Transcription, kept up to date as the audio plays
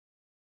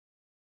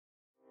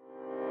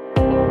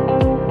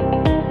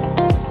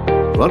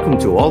Welcome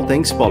to All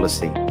Things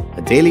Policy,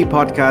 a daily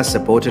podcast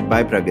supported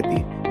by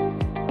Pragati,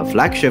 a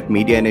flagship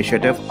media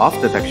initiative of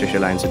the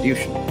Takshashila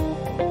Institution.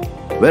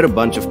 We're a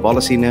bunch of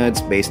policy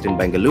nerds based in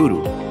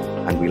Bengaluru,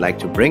 and we like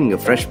to bring a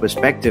fresh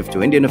perspective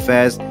to Indian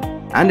affairs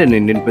and an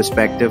Indian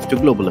perspective to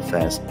global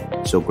affairs.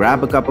 So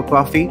grab a cup of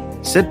coffee,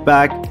 sit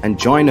back, and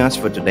join us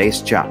for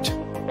today's chat.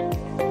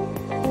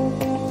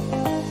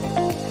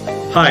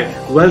 Hi,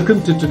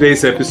 welcome to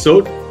today's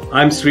episode.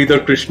 I'm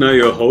Sridhar Krishna,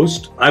 your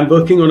host. I'm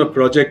working on a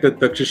project at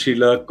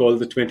Takshashila called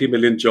the 20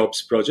 Million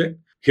Jobs Project.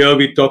 Here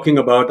we're talking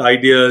about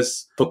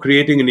ideas for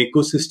creating an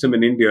ecosystem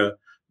in India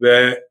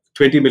where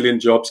 20 million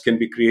jobs can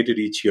be created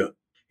each year.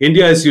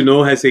 India, as you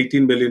know, has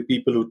 18 million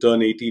people who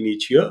turn 18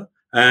 each year.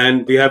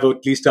 And we have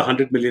at least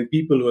 100 million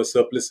people who are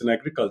surplus in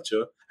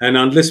agriculture. And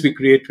unless we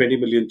create 20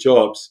 million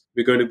jobs,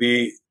 we're going to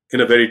be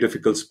in a very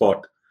difficult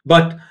spot.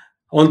 But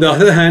on the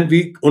other hand,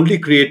 we only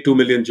create 2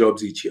 million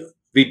jobs each year.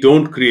 We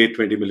don't create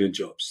 20 million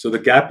jobs. So the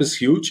gap is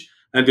huge,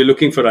 and we're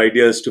looking for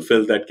ideas to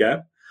fill that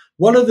gap.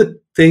 One of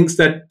the things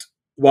that,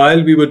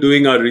 while we were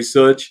doing our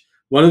research,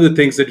 one of the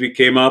things that we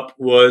came up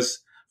was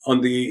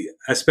on the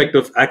aspect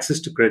of access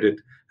to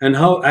credit and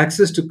how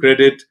access to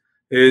credit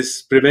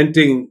is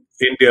preventing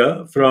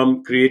India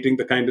from creating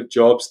the kind of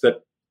jobs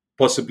that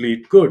possibly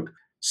it could.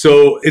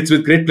 So it's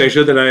with great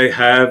pleasure that I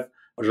have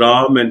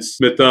Ram and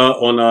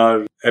Smita on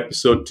our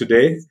episode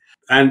today.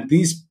 And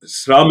these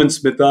Ram and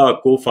Smita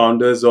are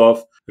co-founders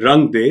of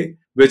RangDe,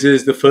 which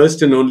is the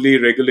first and only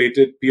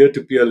regulated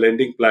peer-to-peer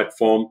lending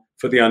platform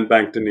for the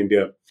unbanked in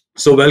India.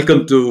 So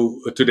welcome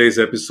to today's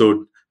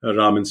episode,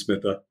 Ram and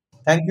Smita.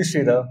 Thank you,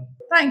 Sridhar.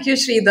 Thank you,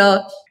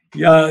 Sridhar.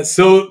 Yeah,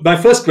 so my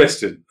first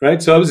question, right?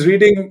 So I was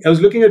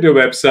looking at your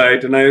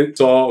website and I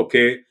saw,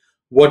 okay,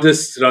 what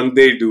does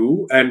RangDe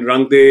do? And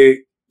RangDe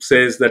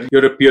says that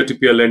you're a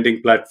peer-to-peer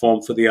lending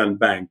platform for the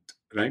unbanked,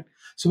 right?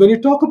 So when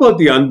you talk about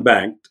the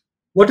unbanked,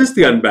 what is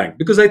the unbanked?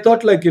 Because I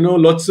thought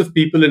lots of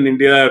people in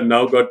India have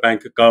now got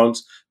bank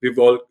accounts.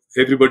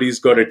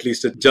 Everybody's got at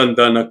least a Jan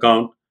Dhan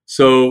account.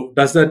 So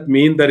does that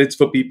mean that it's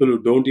for people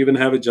who don't even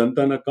have a Jan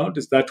Dhan account?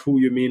 Is that who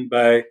you mean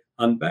by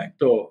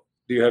unbanked? Or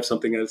do you have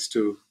something else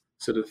to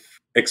sort of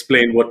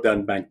explain what the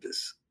unbanked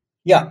is?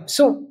 Yeah.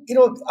 So,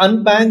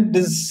 unbanked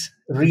is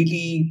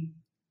really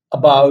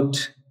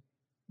about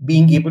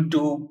being able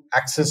to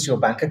access your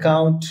bank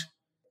account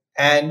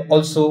and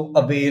also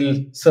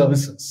avail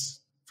services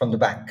from the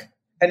bank.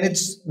 And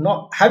it's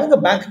not having a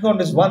bank account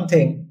is one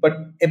thing, but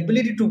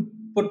ability to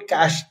put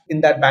cash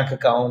in that bank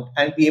account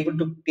and be able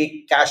to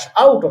take cash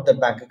out of that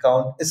bank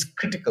account is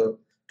critical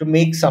to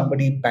make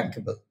somebody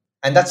bankable.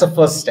 And that's the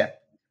first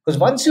step. Because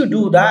once you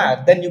do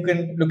that, then you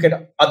can look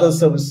at other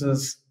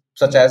services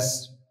such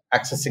as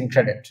accessing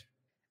credit.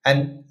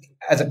 And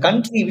as a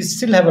country, we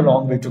still have a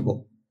long way to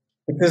go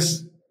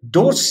because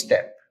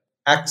doorstep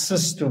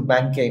access to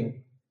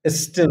banking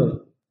is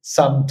still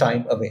some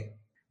time away.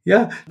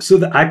 Yeah. So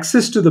the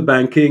access to the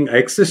banking,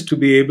 access to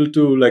be able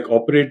to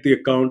operate the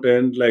account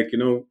and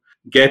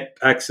get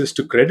access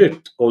to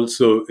credit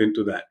also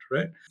into that,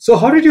 right? So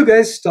how did you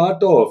guys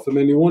start off? I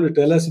mean, you want to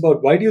tell us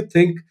about why do you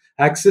think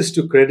access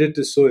to credit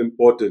is so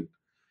important?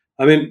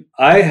 I mean,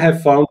 I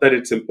have found that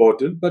it's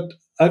important, but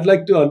I'd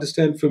like to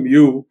understand from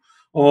you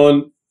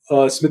on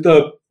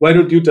Smita, why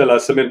don't you tell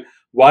us? I mean,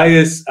 why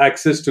is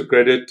access to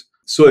credit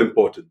so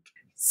important?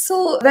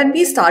 So when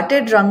we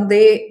started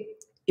RangDe,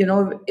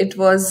 it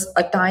was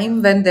a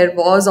time when there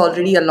was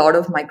already a lot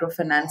of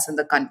microfinance in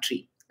the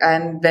country.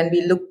 And when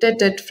we looked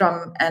at it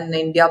from an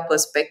India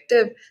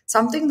perspective,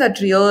 something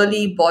that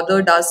really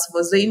bothered us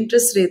was the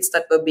interest rates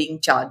that were being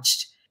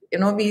charged.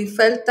 We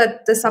felt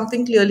that there's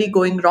something clearly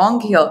going wrong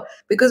here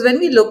because when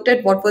we looked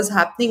at what was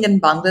happening in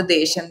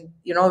Bangladesh and,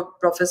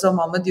 Professor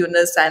Mohammed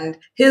Yunus and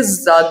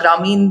his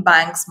Grameen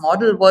Bank's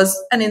model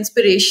was an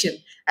inspiration.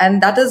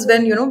 And that is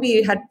when,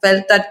 we had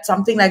felt that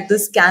something like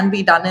this can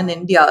be done in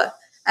India.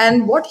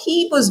 And what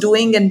he was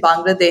doing in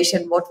Bangladesh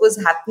and what was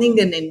happening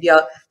in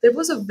India, there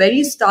was a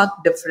very stark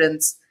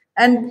difference.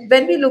 And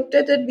when we looked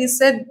at it, we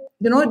said,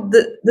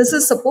 this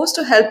is supposed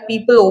to help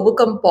people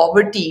overcome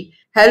poverty,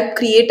 help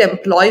create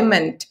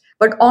employment.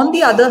 But on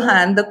the other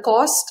hand, the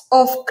cost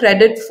of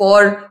credit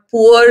for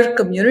poor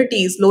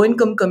communities,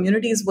 low-income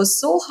communities was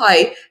so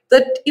high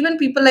that even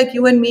people like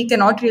you and me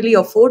cannot really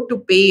afford to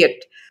pay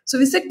it. So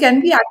we said,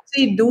 can we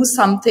actually do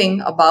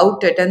something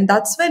about it? And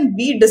that's when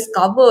we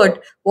discovered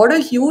what a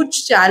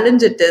huge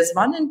challenge it is.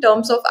 One, in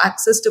terms of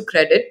access to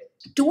credit.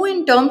 Two,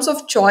 in terms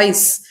of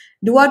choice.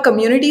 Do our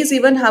communities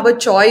even have a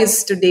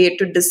choice today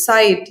to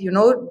decide,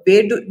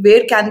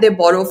 where can they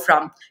borrow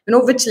from?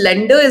 Which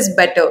lender is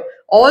better?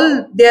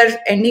 All they're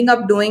ending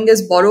up doing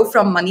is borrow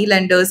from money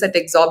lenders at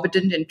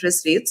exorbitant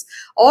interest rates,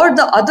 or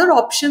the other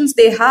options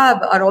they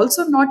have are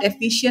also not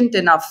efficient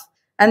enough.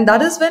 And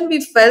that is when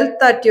we felt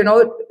that,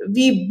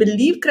 we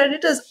believe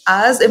credit is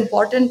as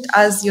important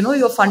as,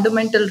 your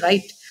fundamental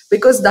right,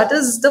 because that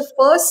is the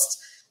first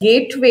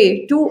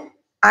gateway to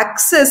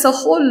access a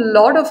whole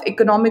lot of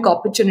economic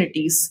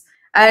opportunities.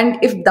 And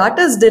if that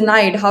is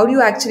denied, how do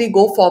you actually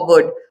go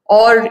forward?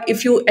 Or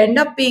if you end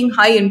up paying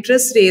high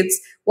interest rates,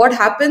 what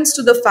happens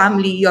to the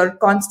family? You're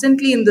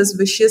constantly in this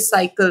vicious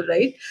cycle,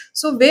 right?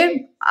 So where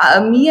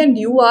me and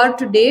you are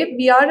today,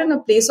 we are in a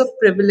place of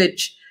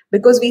privilege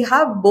because we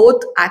have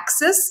both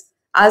access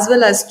as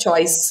well as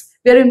choice.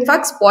 We are in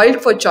fact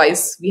spoiled for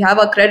choice. We have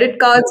our credit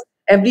cards.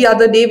 Every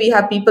other day, we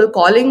have people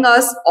calling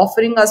us,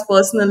 offering us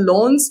personal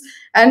loans,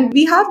 and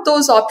we have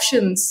those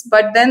options.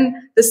 But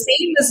then the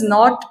same is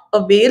not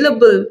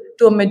available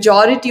to a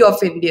majority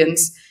of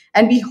Indians.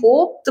 And we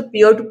hope the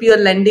peer to peer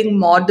lending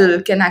model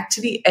can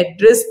actually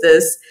address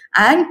this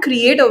and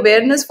create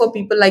awareness for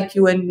people like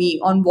you and me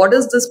on what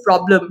is this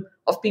problem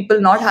of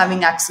people not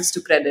having access to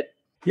credit.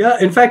 Yeah,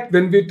 in fact,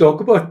 when we talk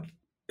about,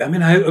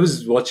 I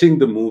was watching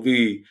the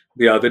movie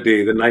the other day,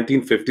 the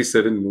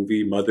 1957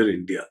 movie Mother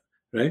India,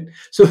 right?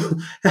 So,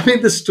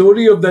 the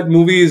story of that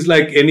movie is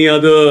like any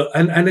other,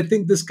 and I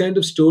think this kind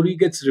of story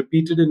gets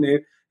repeated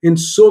in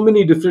so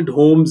many different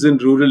homes in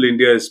rural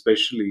India,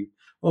 especially,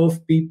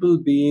 of people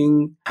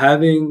being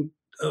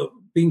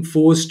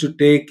forced to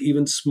take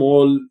even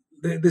small.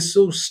 They're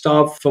so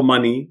starved for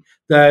money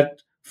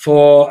that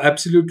for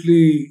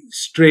absolutely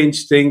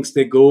strange things,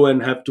 they go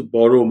and have to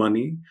borrow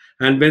money.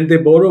 And when they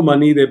borrow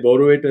money, they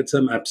borrow it at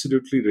some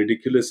absolutely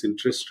ridiculous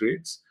interest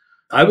rates.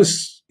 I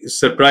was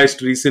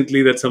surprised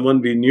recently that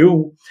someone we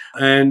knew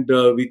and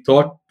we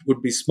thought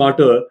would be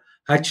smarter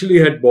actually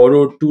had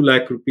borrowed 2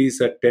 lakh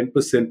rupees at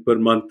 10% per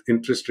month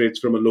interest rates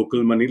from a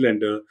local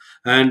moneylender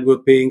and were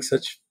paying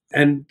such.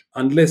 And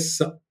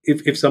unless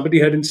if somebody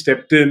hadn't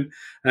stepped in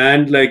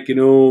and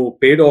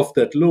paid off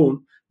that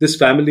loan, this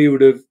family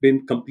would have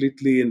been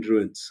completely in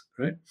ruins,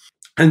 right?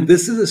 And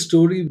this is a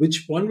story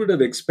which one would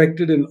have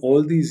expected in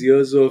all these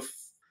years of,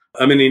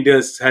 India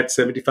has had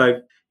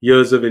 75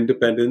 years of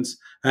independence,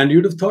 and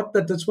you'd have thought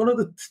that that's one of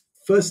the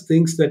first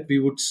things that we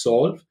would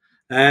solve.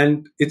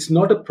 And it's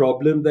not a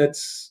problem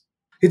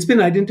it's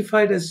been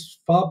identified as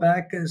far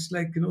back as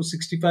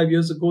 65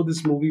 years ago,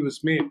 this movie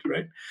was made,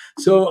 right?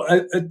 So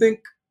I think,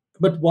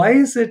 but why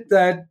is it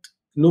that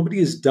nobody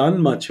has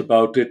done much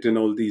about it in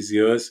all these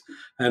years?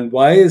 And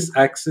why is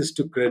access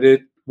to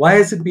credit, why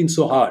has it been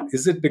so hard?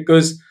 Is it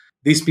because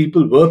these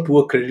people were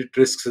poor credit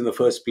risks in the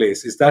first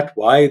place? Is that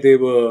why they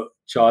were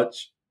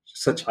charged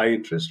such high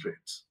interest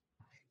rates?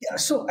 Yeah,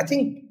 so I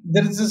think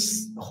there is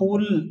this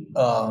whole,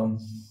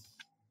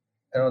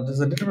 there's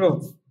a little bit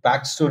of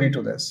backstory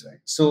to this, right?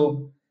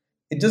 So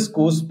it just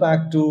goes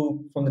back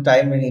to from the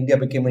time when India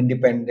became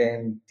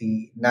independent,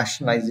 the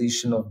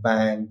nationalization of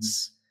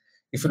banks.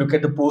 If you look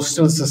at the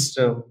postal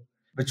system,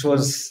 which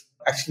was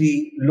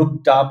actually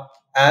looked up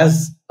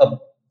as a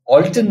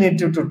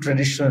alternative to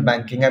traditional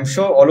banking. I'm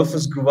sure all of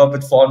us grew up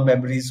with fond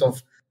memories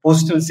of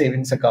postal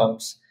savings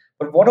accounts.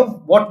 But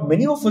what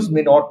many of us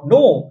may not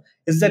know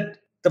is that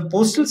the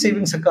postal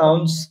savings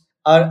accounts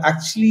are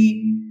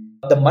actually,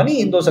 the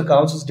money in those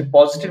accounts is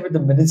deposited with the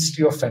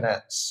Ministry of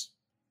Finance.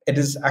 It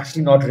is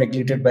actually not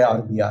regulated by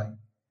RBI.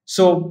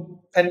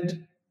 So,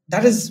 and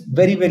that is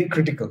very, very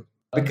critical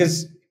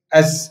because,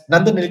 as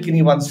Nandan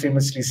Nilekani once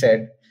famously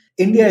said,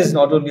 India is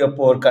not only a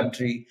poor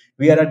country,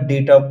 we are a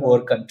data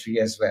poor country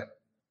as well.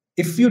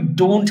 If you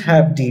don't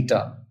have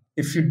data,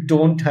 if you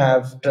don't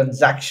have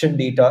transaction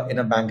data in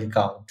a bank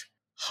account,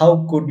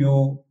 how could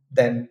you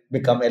then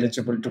become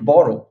eligible to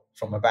borrow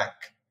from a bank?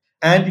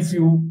 And if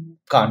you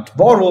can't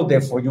borrow,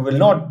 therefore you will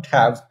not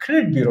have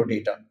credit bureau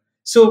data.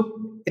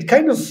 So it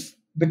kind of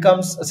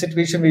becomes a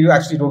situation where you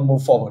actually don't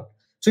move forward.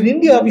 So in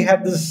India, we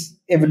had this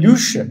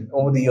evolution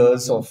over the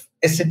years of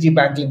SHG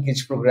bank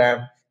linkage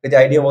program, where the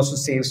idea was to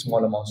save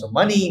small amounts of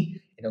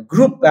money in a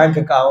group bank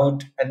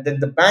account, and then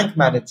the bank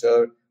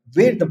manager,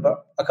 where the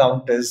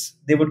account is,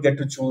 they would get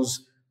to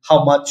choose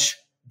how much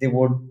they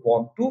would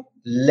want to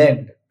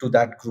lend to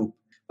that group.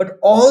 But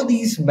all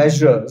these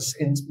measures,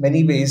 in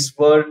many ways,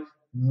 were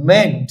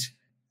meant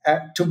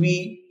to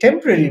be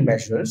temporary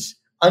measures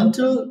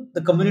until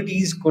the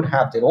communities could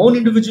have their own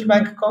individual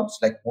bank accounts,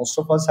 like most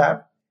of us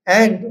have,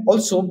 and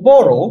also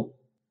borrow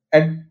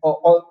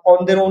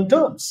on their own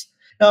terms.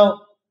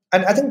 Now,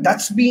 and I think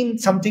that's been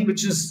something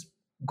which has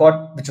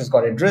got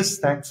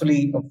addressed,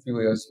 thankfully, a few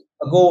years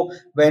ago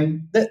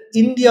when the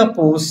India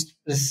Post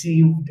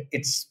received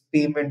its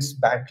payments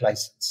bank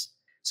license.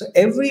 So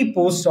every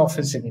post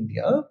office in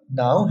India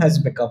now has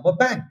become a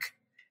bank.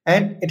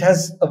 And it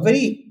has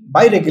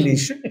by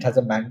regulation, it has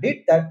a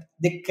mandate that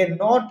they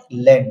cannot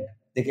lend.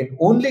 They can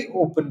only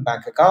open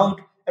bank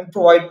account and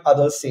provide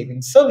other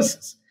savings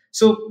services.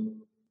 So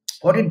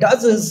what it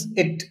does is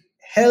it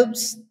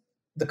helps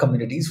the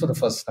communities for the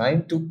first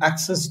time to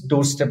access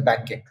doorstep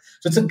banking.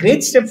 So it's a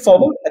great step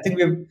forward. I think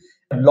we have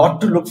a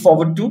lot to look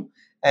forward to,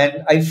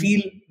 and I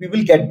feel we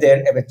will get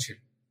there eventually.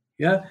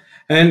 Yeah.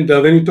 And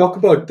when you talk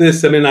about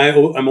this,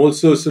 I'm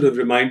also sort of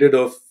reminded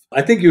of,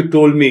 I think you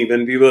told me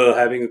when we were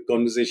having a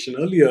conversation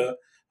earlier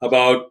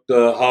about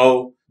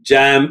how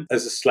JAM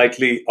is a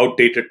slightly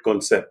outdated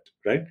concept,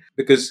 right?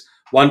 Because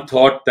one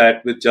thought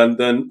that with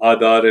Jandan,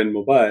 Aadhaar and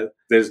mobile,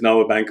 there's now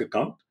a bank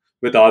account.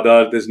 With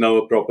Aadhaar, there's now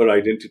a proper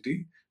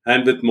identity.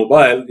 And with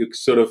mobile, you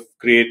sort of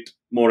create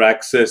more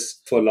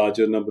access for a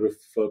larger number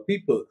of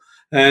people.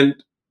 And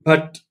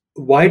but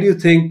why do you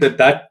think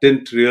that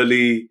didn't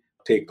really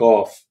take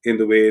off in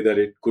the way that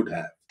it could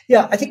have?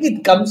 Yeah, I think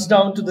it comes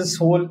down to this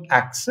whole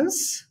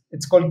access.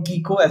 It's called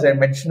Kiko, as I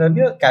mentioned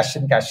earlier, cash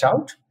in, cash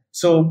out.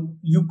 So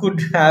you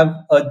could have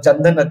a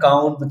Jandan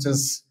account which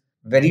is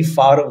very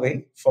far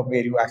away from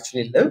where you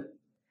actually live.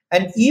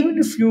 And even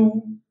if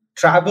you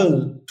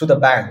travel to the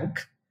bank,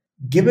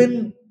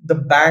 given the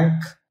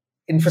bank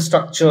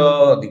infrastructure,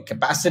 the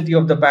capacity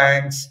of the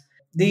banks,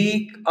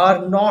 they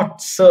are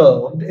not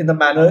served in the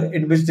manner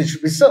in which they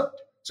should be served.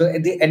 So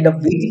they end up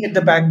waiting at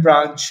the bank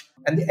branch,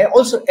 and they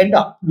also end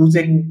up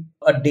losing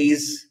a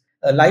day's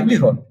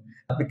livelihood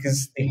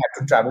because they had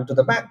to travel to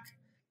the bank.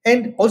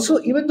 And also,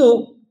 even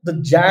though the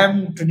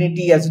jam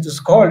trinity, as it was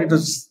called, it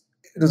was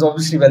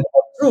obviously well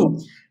thought through,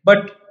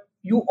 but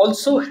you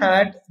also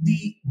had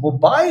the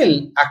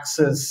mobile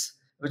access,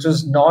 which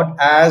was not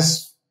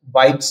as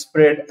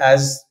widespread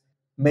as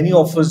many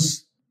of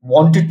us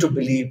wanted to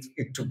believe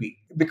it to be,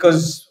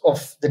 because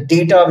of the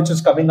data which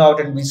was coming out.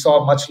 And we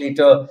saw much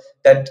later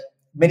that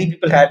many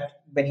people had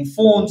many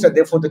phones, and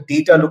therefore the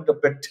data looked a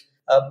bit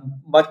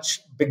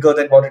much bigger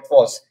than what it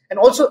was. And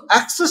also,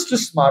 access to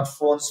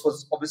smartphones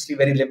was obviously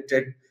very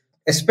limited,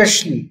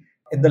 especially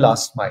in the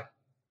last mile.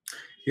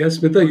 Yes,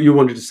 Smita, you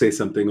wanted to say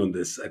something on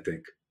this, I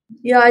think.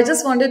 Yeah, I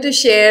just wanted to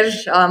share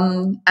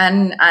an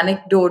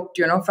anecdote,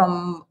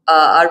 from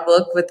our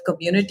work with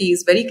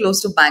communities very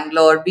close to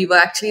Bangalore. We were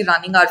actually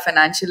running our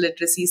financial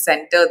literacy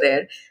center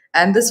there,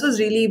 and this was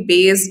really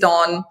based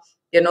on,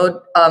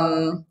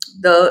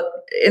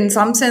 in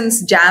some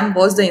sense, JAM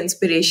was the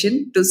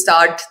inspiration to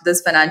start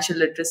this financial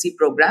literacy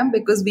program,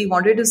 because we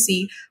wanted to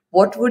see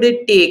what would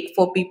it take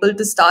for people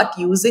to start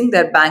using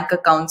their bank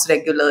accounts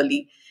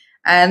regularly.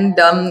 And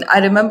I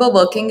remember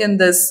working in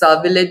this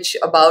village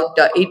about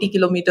 80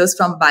 kilometers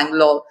from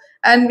Bangalore.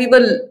 And we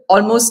were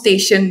almost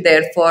stationed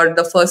there for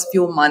the first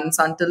few months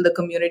until the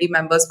community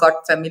members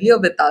got familiar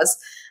with us.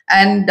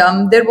 And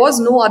there was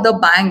no other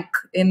bank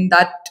in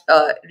that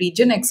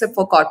region except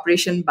for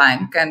Corporation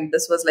Bank. And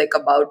this was like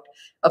about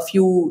a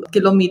few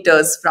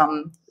kilometers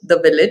from the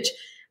village.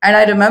 And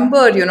I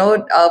remember,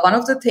 one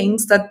of the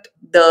things that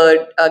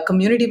the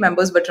community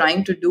members were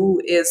trying to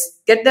do is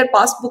get their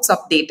passbooks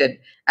updated.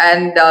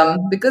 And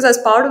because as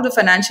part of the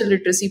financial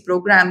literacy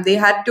program, they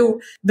had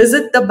to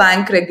visit the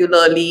bank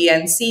regularly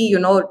and see,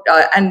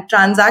 and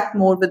transact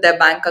more with their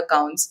bank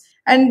accounts.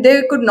 And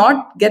they could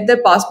not get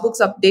their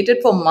passbooks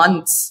updated for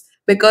months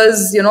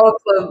because,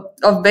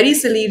 of very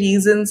silly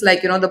reasons,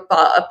 like,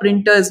 the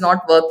printer is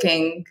not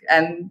working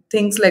and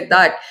things like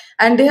that.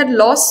 And they had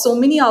lost so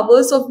many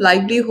hours of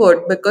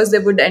livelihood because they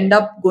would end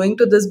up going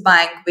to this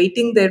bank,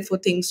 waiting there for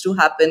things to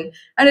happen,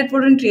 and it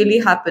wouldn't really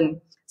happen.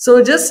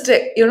 So just,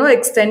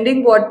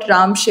 extending what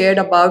Ram shared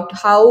about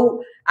how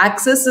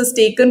access is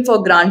taken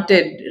for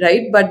granted,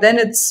 right? But then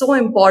it's so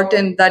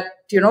important that,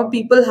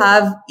 people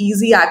have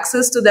easy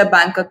access to their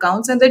bank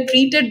accounts and they're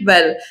treated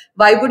well.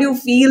 Why would you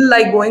feel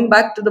like going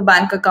back to the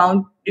bank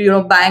account,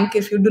 bank,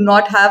 if you do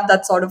not have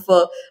that sort of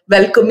a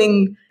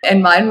welcoming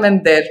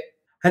environment there?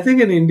 I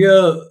think in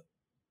India,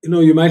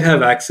 you might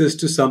have access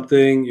to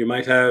something, you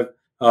might have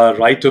a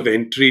right of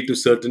entry to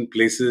certain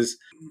places,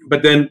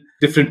 but then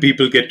different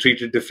people get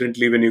treated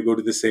differently when you go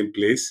to the same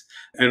place.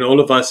 And all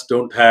of us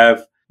don't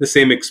have the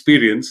same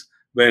experience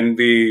when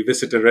we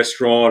visit a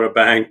restaurant or a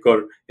bank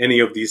or any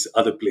of these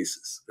other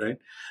places, right?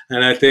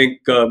 And I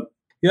think,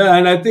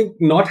 and I think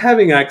not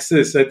having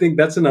access, I think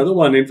that's another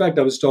one. In fact,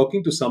 I was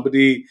talking to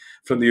somebody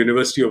from the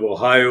University of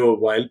Ohio a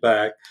while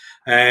back,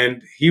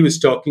 and he was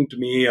talking to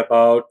me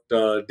about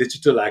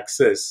digital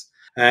access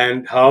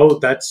and how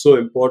that's so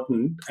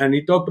important. And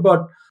he talked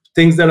about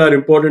things that are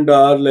important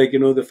are like,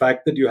 the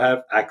fact that you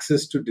have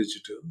access to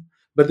digital.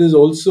 But there's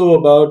also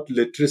about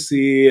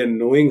literacy and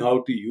knowing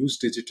how to use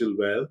digital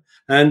well.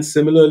 And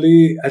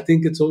similarly, I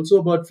think it's also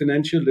about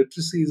financial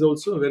literacy is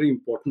also a very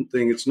important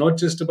thing. It's not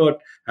just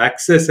about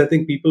access. I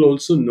think people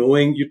also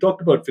knowing, you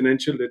talked about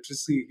financial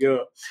literacy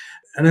here.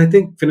 And I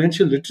think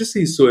financial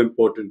literacy is so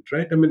important,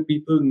 right? I mean,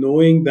 people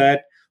knowing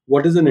that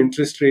what does an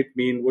interest rate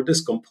mean? What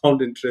is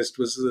compound interest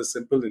versus a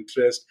simple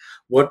interest?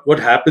 What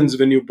happens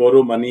when you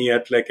borrow money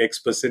at like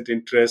X%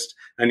 interest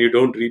and you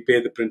don't repay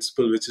the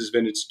principal, which is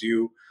when it's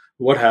due?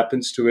 What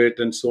happens to it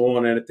and so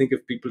on? And I think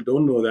if people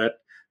don't know that,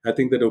 I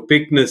think that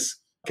opaqueness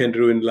can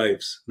ruin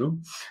lives. No?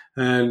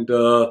 And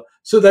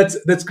so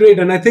that's great.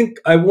 And I think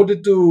I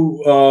wanted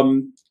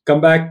to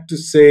come back to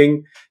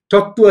saying,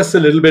 talk to us a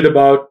little bit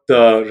about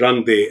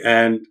RangDe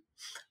and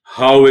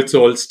how it's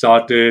all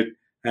started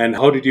and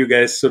how did you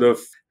guys sort of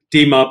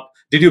team up?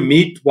 Did you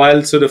meet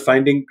while sort of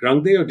finding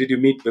RangDe or did you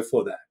meet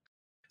before that?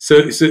 So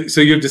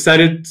you've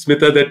decided,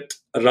 Smita, that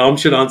Ram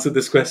should answer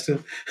this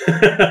question?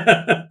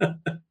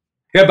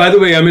 Yeah, by the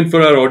way, I mean,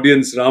 for our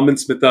audience, Ram and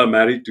Smita are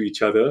married to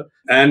each other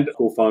and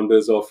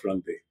co-founders of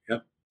RangDe. Yeah.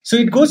 So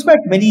it goes back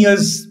many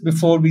years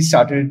before we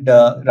started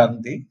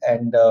RangDe.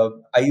 And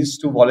I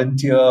used to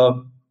volunteer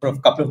for a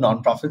couple of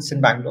nonprofits in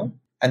Bangalore.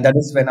 And that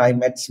is when I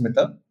met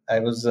Smita. I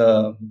was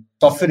a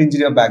software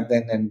engineer back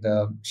then, and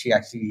she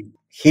actually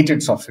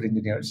hated software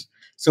engineers.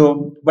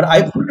 So, but I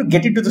wanted to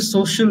get into the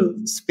social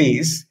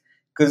space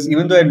because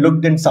even though I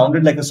looked and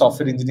sounded like a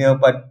software engineer,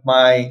 but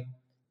my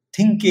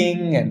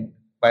thinking and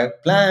my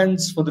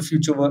plans for the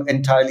future were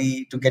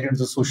entirely to get into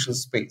the social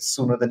space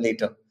sooner than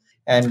later.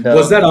 And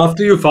Was that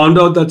after you found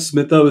out that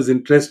Smita was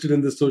interested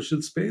in the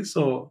social space,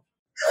 or?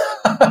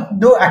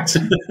 no,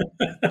 actually,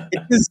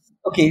 it was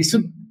okay. So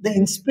the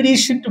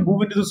inspiration to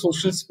move into the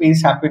social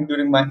space happened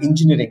during my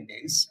engineering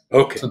days.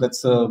 Okay. So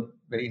that's a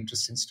very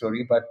interesting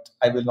story, but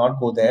I will not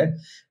go there.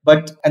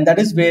 And that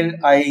is where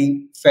I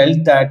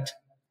felt that,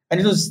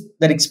 and it was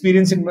that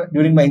experience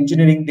during my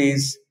engineering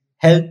days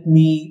helped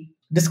me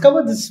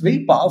discover this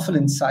very powerful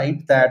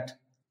insight that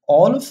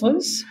all of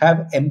us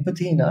have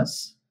empathy in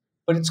us,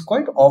 but it's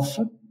quite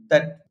often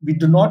that we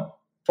do not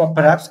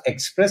perhaps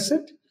express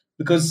it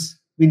because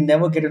we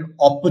never get an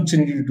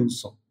opportunity to do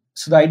so.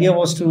 So the idea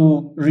was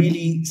to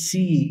really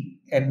see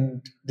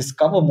and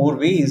discover more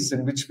ways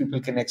in which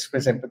people can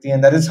express empathy,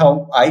 and that is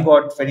how I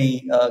got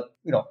very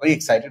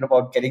excited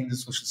about getting into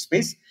the social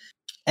space.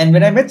 And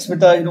when I met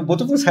Smita,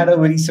 both of us had a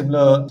very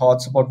similar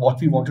thoughts about what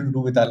we wanted to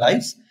do with our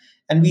lives,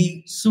 and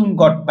we soon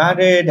got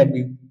married, and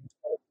we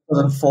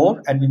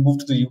 2004, and we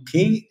moved to the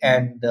UK,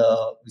 and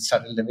we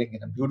started living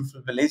in a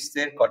beautiful village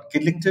there called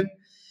Kidlington.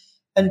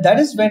 And that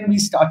is when we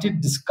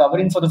started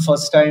discovering for the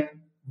first time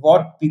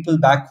what people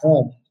back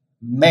home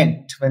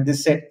meant when they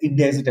said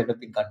India is a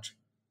developing country.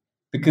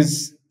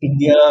 Because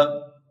India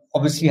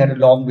obviously had a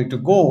long way to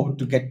go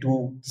to get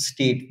to the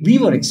state we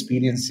were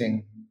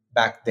experiencing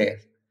back there.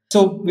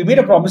 So we made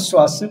a promise to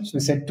ourselves. We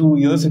said 2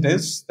 years it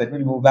is, then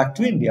we'll move back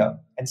to India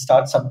and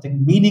start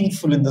something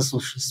meaningful in the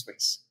social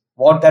space.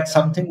 What that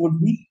something would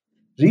be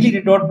really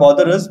did not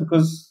bother us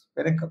because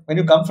when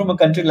you come from a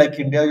country like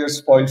India, you're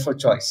spoiled for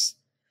choice.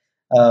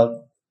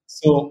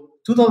 So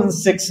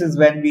 2006 is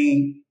when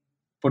we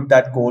put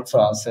that goal for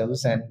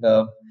ourselves. And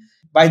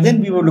by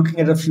then we were looking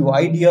at a few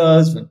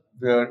ideas.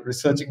 We were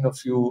researching a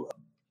few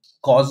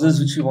causes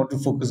which we want to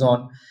focus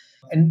on.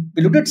 And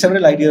we looked at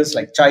several ideas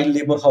like child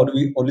labor. How do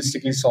we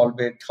holistically solve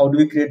it? How do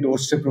we create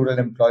doorstep rural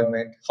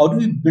employment? How do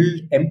we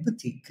build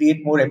empathy,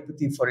 create more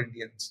empathy for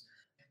Indians?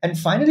 And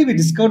finally, we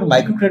discovered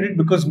microcredit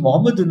because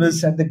Mohammed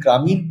Yunus and the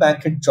Grameen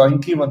Bank had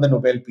jointly won the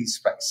Nobel Peace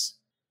Prize.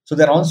 So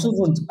the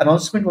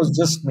announcement was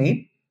just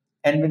made.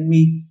 And when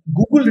we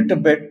Googled it a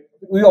bit,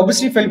 we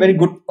obviously felt very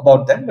good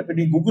about them. But when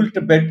we Googled it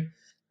a bit,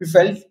 we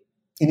felt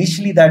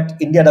initially that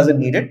India doesn't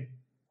need it.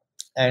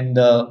 And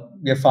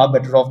we are far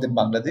better off than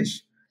Bangladesh.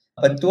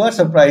 But to our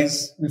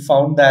surprise, we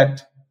found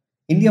that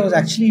India was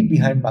actually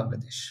behind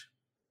Bangladesh.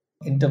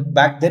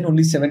 Back then,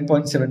 only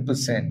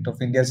 7.7%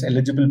 of India's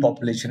eligible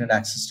population had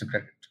access to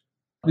credit.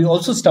 We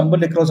also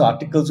stumbled across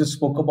articles which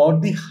spoke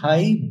about the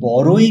high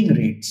borrowing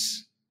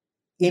rates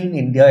in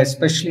India,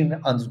 especially in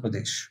Andhra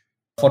Pradesh,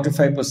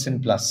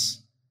 45%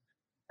 plus.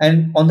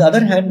 And on the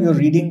other hand, we were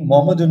reading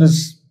Mohammed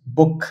Yunus'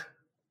 book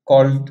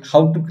called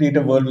How to Create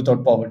a World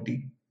Without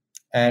Poverty.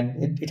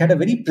 And it had a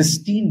very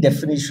pristine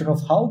definition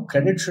of how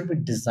credit should be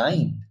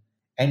designed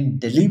and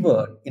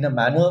delivered in a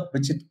manner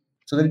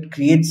so that it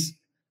creates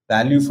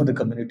value for the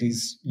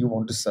communities you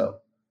want to serve.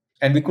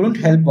 And we couldn't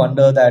help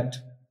wonder that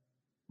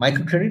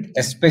microcredit,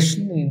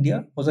 especially in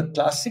India, was a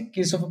classic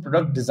case of a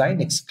product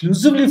designed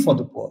exclusively for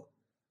the poor,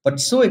 but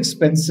so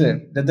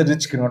expensive that the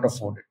rich cannot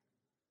afford it.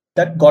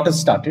 That got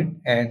us started.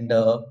 And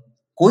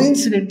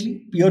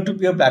coincidentally,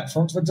 peer-to-peer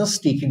platforms were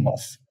just taking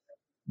off.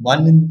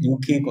 One in the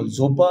UK called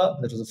Zopa,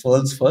 that was the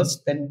world's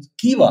first, then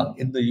Kiva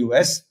in the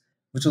US,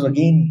 which was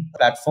again a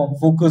platform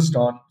focused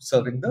on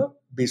serving the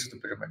base of the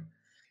pyramid.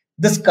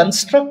 This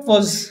construct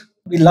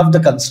we loved the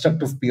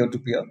construct of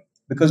peer-to-peer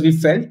because we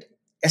felt,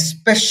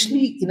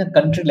 especially in a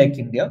country like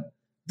India,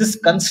 this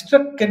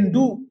construct can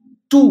do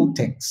two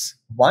things.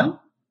 One,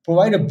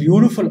 provide a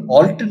beautiful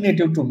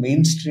alternative to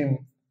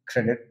mainstream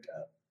credit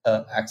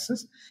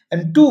access.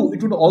 And two,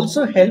 it would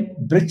also help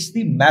bridge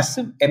the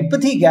massive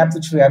empathy gap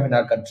which we have in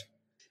our country.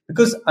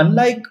 Because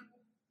unlike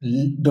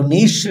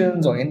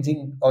donations or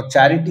anything or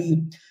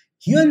charity,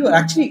 here you're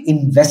actually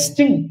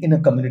investing in a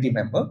community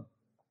member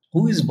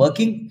who is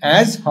working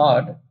as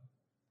hard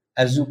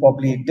as you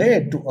probably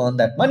did to earn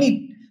that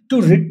money,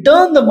 to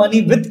return the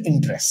money with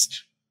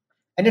interest.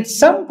 And at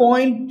some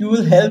point,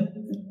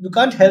 you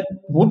can't help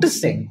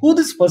noticing who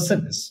this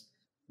person is.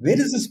 Where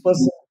is this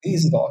person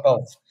based out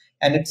of?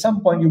 And at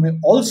some point, you may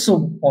also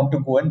want to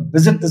go and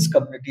visit this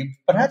community,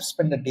 perhaps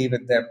spend a day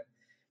with them.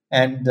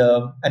 And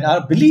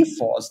our belief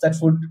was that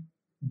would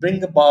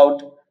bring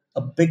about a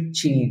big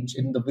change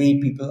in the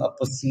way people are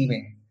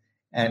perceiving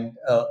and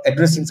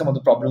addressing some of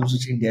the problems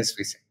which India is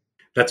facing.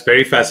 That's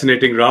very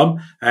fascinating, Ram.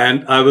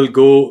 And I will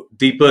go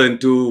deeper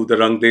into the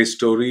RangDe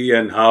story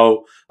and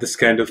how this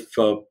kind of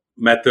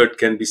method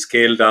can be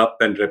scaled up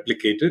and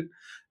replicated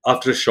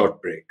after a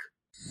short break.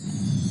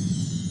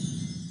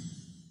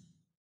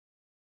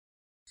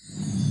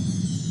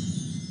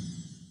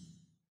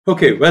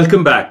 Okay,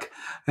 welcome back.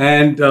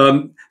 And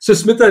so,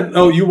 Smita,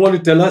 now you want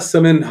to tell us,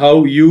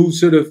 how you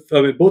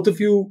both of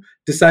you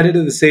decided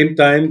at the same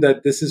time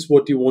that this is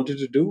what you wanted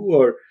to do,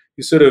 or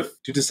you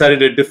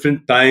decided at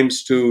different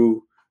times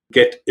to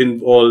get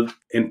involved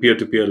in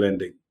peer-to-peer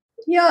lending?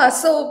 Yeah,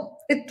 so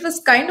it was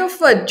kind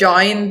of a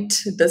joint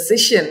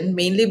decision,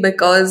 mainly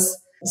because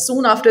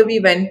soon after we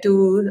went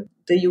to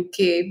the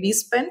UK, we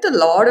spent a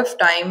lot of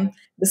time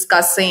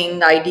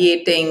discussing,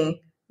 ideating,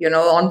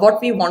 on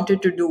what we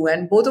wanted to do.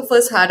 And both of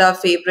us had our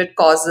favorite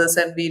causes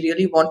and we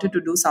really wanted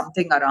to do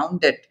something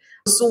around it.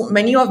 So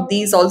many of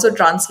these also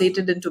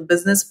translated into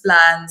business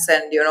plans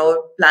and,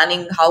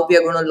 planning how we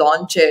are going to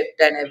launch it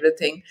and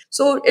everything.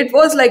 So it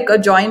was like a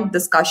joint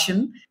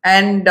discussion.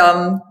 And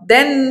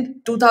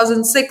then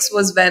 2006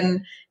 was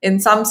when, in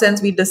some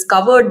sense, we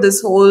discovered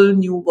this whole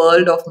new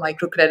world of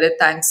microcredit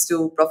thanks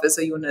to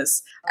Professor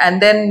Yunus.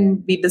 And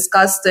then we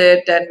discussed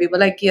it and we were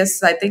like,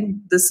 yes, I think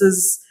this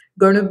is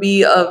going to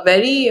be a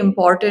very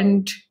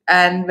important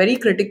and very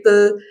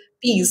critical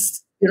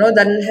piece,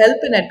 that will help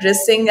in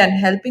addressing and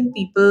helping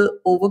people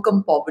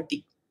overcome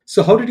poverty.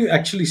 So how did you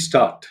actually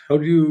start? How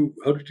did you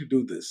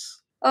do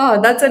this? Oh,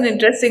 that's an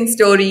interesting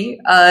story.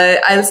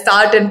 I'll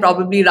start and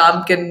probably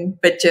Ram can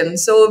pitch in.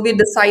 So we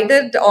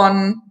decided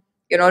on,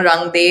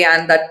 RangDe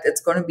and that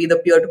it's going to be the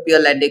peer-to-peer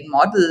lending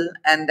model.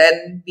 And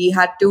then we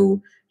had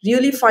to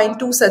really find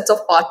two sets of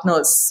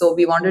partners. So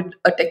we wanted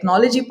a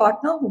technology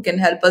partner who can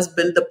help us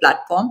build the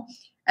platform.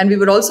 And we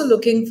were also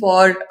looking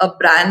for a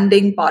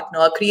branding partner,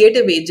 a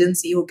creative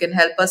agency who can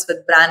help us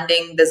with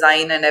branding,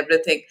 design, and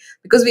everything.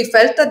 Because we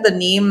felt that the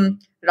name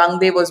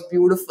RangDe was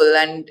beautiful,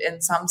 and in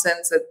some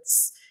sense,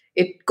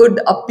 it could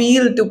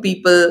appeal to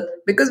people,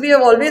 because we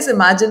have always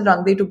imagined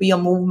RangDe to be a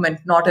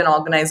movement, not an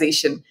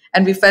organization.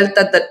 And we felt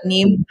that that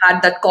name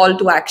had that call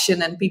to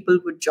action and people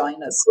would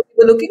join us. So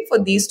we were looking for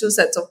these two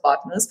sets of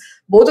partners.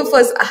 Both of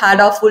us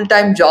had our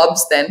full-time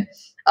jobs then.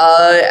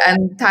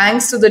 And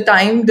thanks to the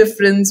time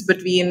difference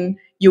between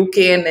UK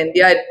and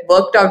India, it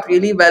worked out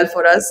really well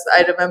for us.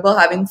 I remember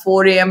having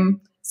 4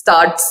 a.m.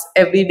 starts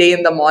every day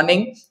in the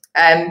morning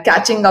and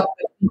catching up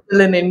with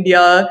people in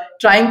India,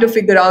 trying to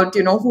figure out,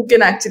 who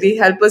can actually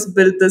help us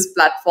build this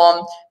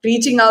platform,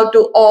 reaching out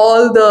to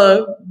all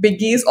the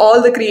biggies,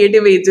 all the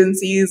creative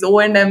agencies,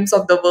 O&Ms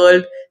of the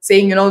world,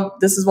 saying,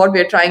 this is what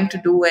we're trying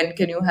to do and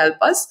can you help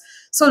us?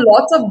 So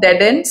lots of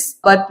dead ends,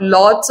 but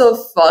lots of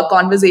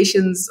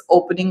conversations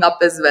opening up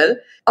as well,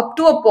 up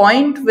to a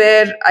point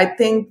where I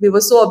think we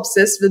were so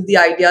obsessed with the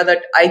idea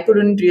that I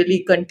couldn't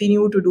really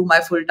continue to do my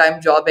full-time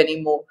job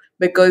anymore,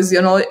 because,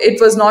 it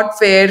was not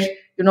fair,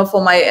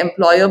 for my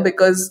employer,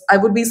 because I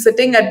would be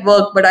sitting at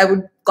work, but I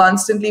would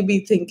constantly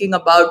be thinking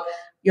about,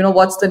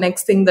 what's the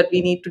next thing that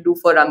we need to do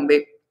for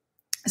RangDe.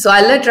 So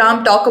I'll let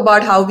Ram talk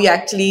about how we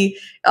actually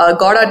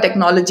got our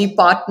technology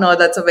partner.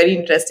 That's a very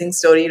interesting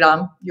story.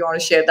 Ram, you want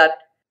to share that?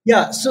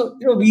 Yeah. So,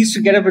 we used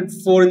to get up at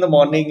 4 in the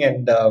morning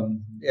and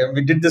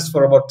we did this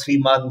for about 3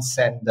 months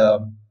and a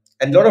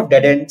lot of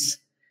dead ends.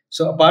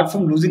 So apart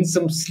from losing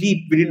some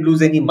sleep, we didn't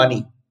lose any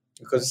money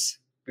because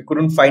we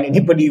couldn't find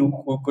anybody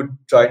who could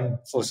join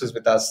forces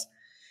with us.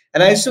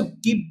 And I used to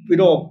keep,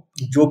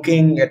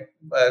 joking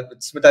with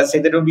Smita,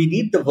 saying that we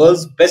need the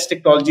world's best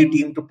technology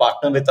team to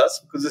partner with us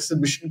because this is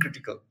mission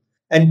critical.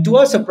 And to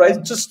our surprise,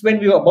 just when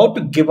we were about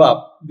to give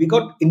up, we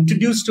got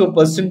introduced to a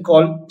person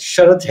called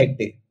Sridhar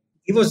Krishna.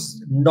 He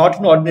was not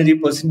an ordinary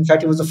person. In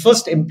fact, he was the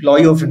first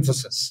employee of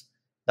Infosys.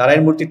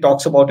 Narayan Murthy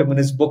talks about him in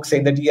his book,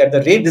 saying that he had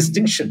the rare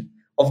distinction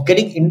of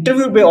getting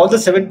interviewed by all the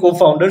 7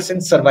 co-founders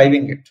and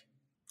surviving it.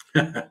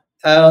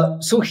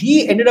 So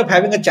he ended up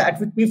having a chat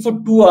with me for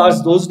 2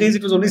 hours. Those days,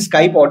 it was only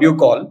Skype audio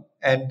call.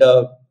 And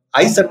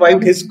I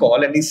survived his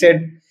call. And he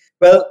said,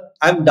 well,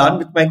 I'm done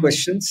with my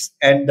questions.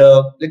 And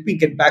let me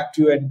get back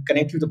to you and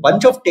connect you with a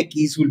bunch of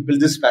techies who will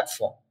build this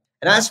platform.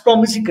 And as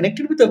promised, he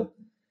connected with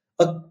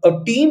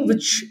a team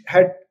which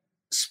had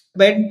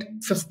spent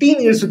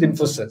 15 years with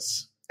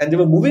Infosys. And they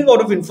were moving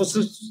out of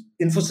Infosys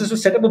to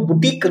set up a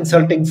boutique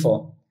consulting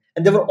firm.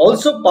 And they were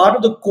also part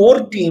of the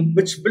core team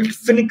which built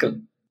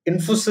Finacle,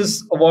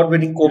 Infosys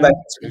award-winning core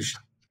banking solution.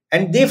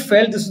 And they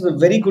felt this was a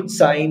very good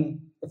sign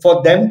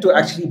for them to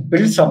actually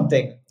build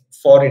something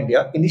for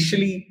India.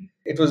 Initially,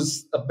 it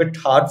was a bit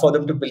hard for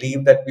them to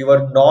believe that we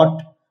were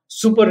not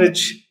super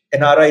rich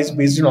NRIs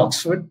based in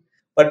Oxford.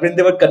 But when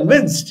they were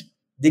convinced,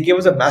 they gave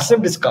us a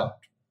massive discount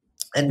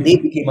and they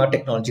became our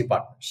technology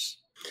partners.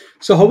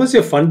 So how was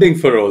your funding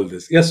for all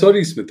this? Yeah,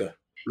 sorry, Smita.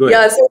 Go ahead.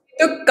 Yeah, so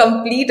we took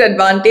complete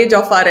advantage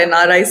of our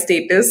NRI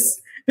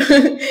status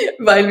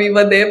while we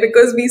were there,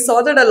 because we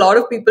saw that a lot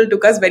of people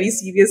took us very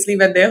seriously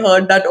when they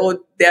heard that, oh,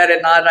 they are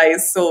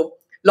NRIs. So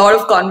a lot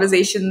of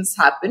conversations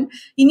happened.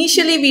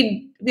 Initially,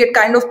 we had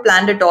kind of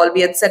planned it all.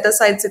 We had set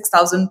aside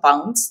 £6,000.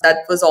 That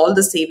was all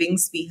the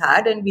savings we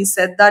had. And we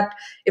said that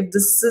if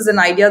this is an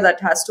idea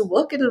that has to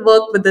work, it'll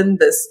work within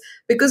this.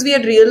 Because we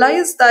had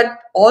realized that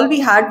all we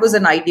had was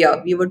an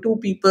idea. We were 2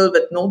 people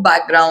with no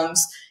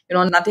backgrounds,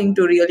 nothing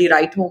to really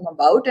write home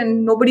about.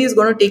 And nobody is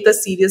going to take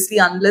us seriously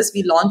unless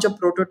we launch a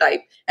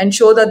prototype and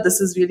show that this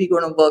is really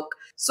going to work.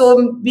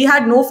 So we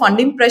had no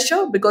funding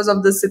pressure because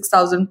of the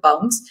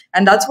 £6,000.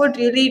 And that's what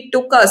really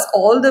took us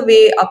all the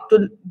way up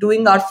to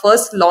doing our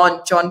first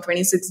launch on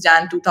 26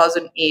 Jan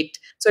 2008.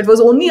 So it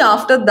was only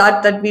after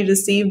that that we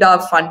received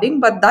our funding,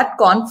 but that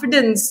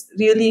confidence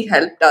really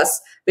helped us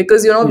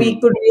because,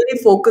 we could really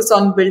focus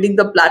on building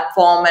the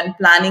platform and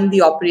planning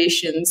the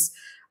operations.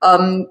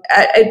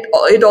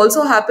 It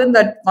also happened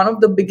that one of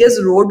the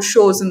biggest road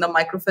shows in the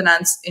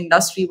microfinance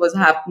industry was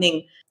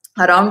happening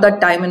around that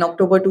time in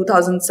October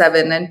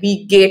 2007, and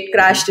we gate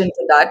crashed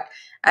into that.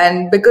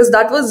 And because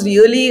that was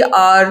really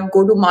our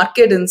go-to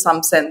market in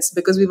some sense,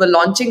 because we were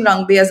launching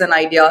RangDe as an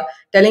idea,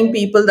 telling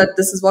people that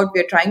this is what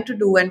we're trying to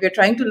do and we're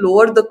trying to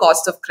lower the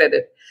cost of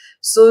credit.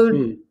 So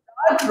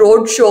that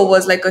road show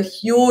was like a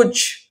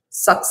huge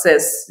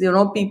success.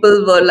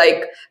 People were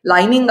like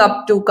lining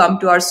up to come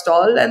to our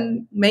stall,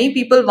 and many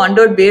people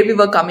wondered where we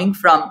were coming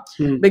from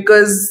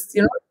because,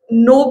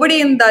 nobody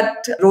in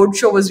that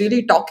roadshow was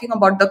really talking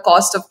about the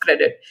cost of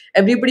credit.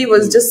 Everybody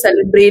was just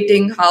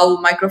celebrating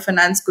how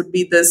microfinance could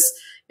be this,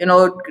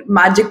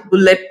 magic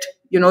bullet,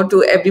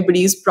 to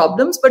everybody's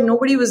problems, but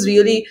nobody was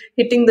really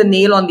hitting the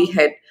nail on the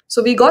head.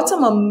 So we got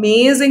some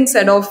amazing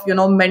set of,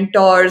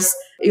 mentors,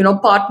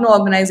 partner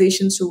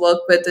organizations to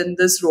work with in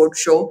this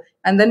roadshow.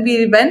 And then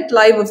we went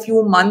live a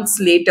few months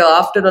later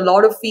after a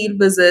lot of field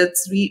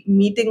visits,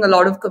 meeting a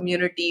lot of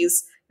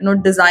communities,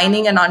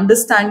 designing and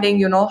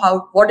understanding,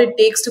 what it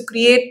takes to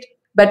create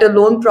better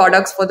loan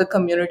products for the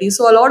community.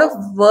 So a lot of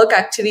work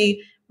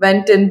actually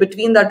went in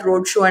between that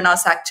roadshow and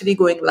us actually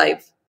going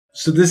live.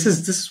 So this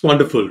is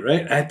wonderful,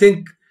 right? I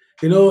think,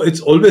 it's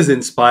always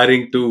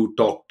inspiring to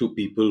talk to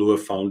people who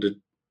have founded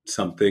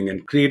something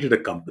and created a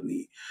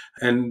company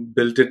and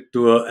built it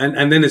to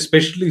and then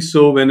especially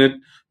so when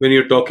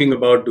you're talking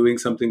about doing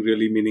something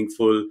really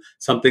meaningful,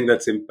 something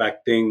that's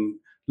impacting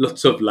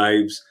lots of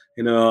lives,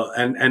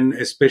 and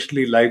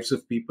especially lives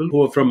of people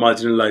who are from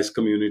marginalized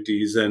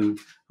communities and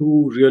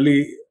who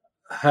really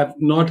have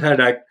not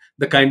had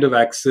the kind of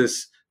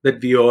access that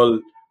we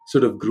all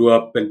sort of grew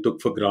up and took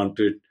for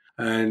granted.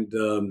 And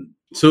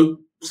so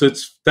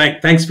it's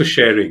thanks for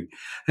sharing.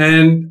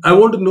 And I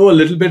want to know a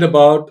little bit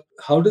about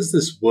how does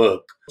this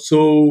work?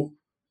 So,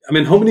 I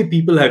mean, how many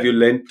people have you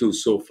lent to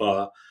so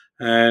far?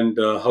 And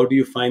how do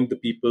you find the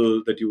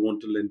people that you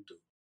want to lend to?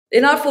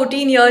 In our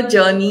 14-year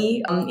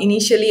journey,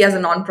 initially as a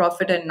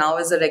nonprofit and now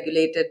as a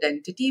regulated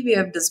entity, we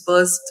have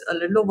disbursed a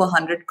little over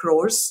 100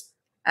 crores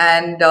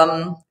and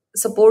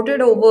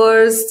supported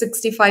over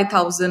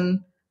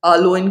 65,000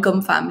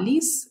 low-income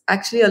families.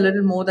 Actually, a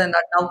little more than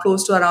that now,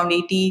 close to around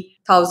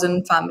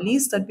 80,000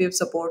 families that we have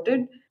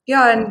supported.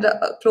 Yeah, and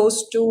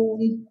close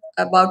to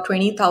about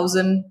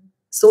 20,000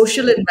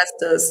 social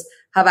investors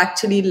have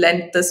actually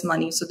lent this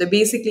money. So they're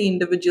basically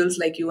individuals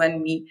like you and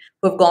me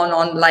who have gone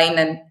online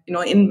and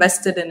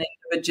invested in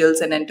individuals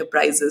and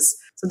enterprises.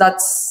 So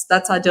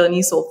that's our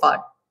journey so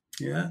far.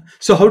 Yeah.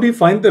 So how do you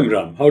find them,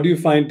 Ram? How do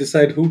you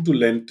decide who to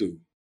lend to?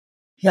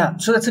 Yeah,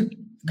 so that's a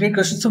great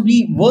question. So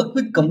we work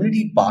with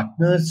community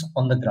partners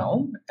on the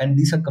ground, and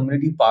these are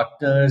community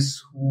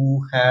partners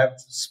who have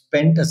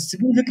spent a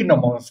significant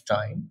amount of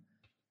time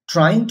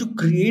trying to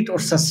create or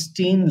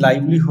sustain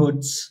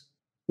livelihoods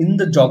in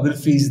the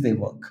geographies they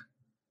work.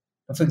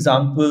 For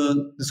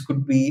example, this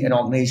could be an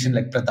organization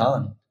like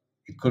Pradhan.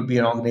 It could be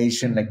an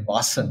organization like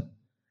Vasan.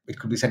 It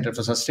could be Center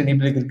for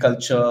Sustainable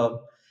Agriculture.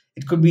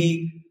 It could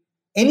be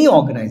any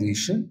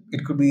organization.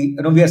 It could be,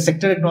 we are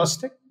sector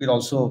agnostic. We're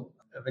also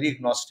very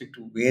agnostic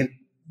to where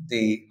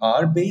they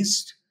are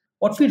based.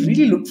 What we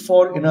really look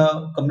for in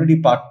a community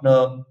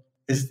partner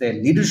is their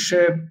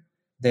leadership,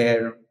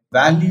 their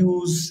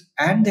values,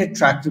 and their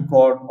track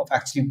record of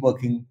actually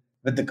working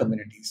with the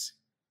communities.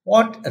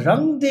 What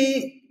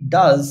RangDe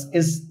does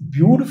is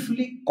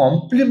beautifully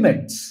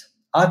complements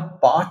our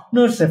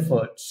partners'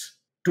 efforts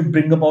to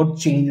bring about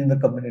change in the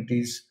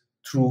communities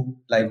through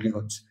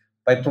livelihoods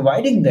by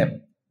providing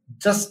them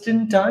just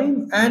in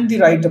time and the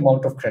right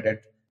amount of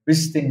credit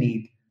which they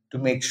need to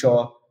make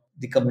sure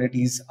the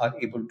communities are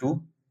able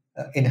to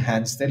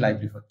enhance their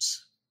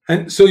livelihoods.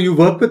 And so you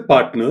work with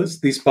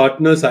partners. These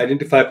partners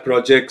identify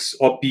projects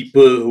or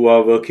people who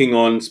are working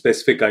on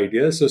specific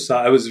ideas. So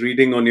I was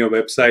reading on your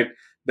website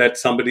that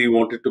somebody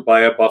wanted to buy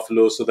a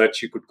buffalo so that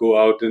she could go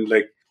out and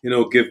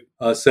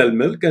sell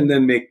milk and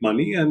then make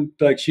money. And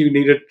she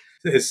needed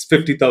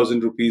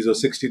 50,000 rupees or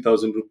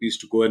 60,000 rupees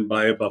to go and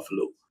buy a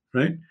buffalo,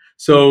 right?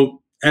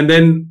 So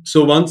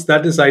once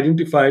that is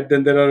identified,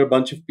 then there are a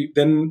bunch of people.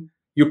 Then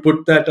you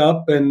put that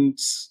up and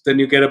then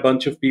you get a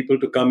bunch of people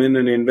to come in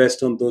and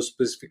invest on those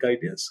specific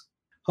ideas.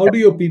 How do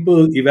your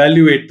people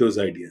evaluate those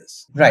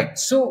ideas? Right.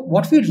 So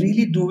what we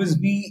really do is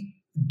we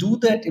do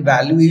that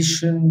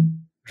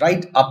evaluation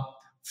right up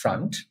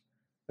front,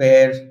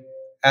 where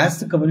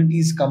as the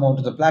communities come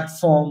onto the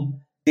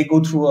platform, they go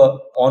through a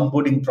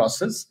onboarding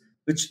process,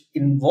 which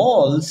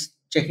involves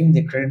checking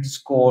their credit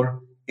score,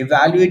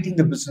 evaluating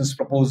the business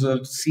proposal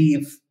to see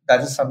if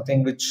that is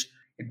something which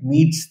it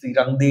meets the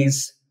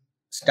RangDe's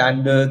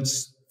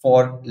standards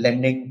for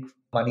lending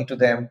money to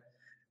them.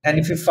 And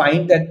if you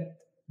find that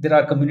there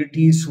are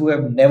communities who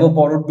have never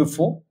borrowed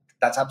before,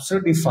 that's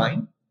absolutely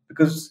fine,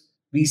 because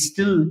we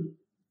still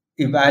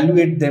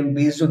evaluate them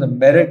based on the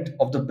merit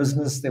of the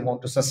business they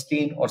want to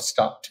sustain or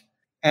start.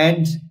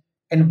 And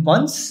and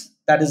once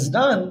that is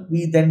done,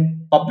 we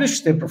then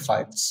publish their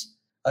profiles.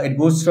 It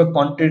goes through a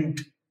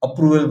content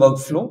approval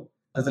workflow.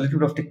 There's a little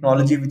bit of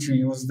technology which we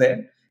use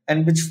there,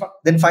 and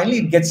then finally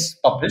it gets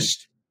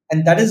published,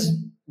 and that is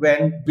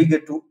when we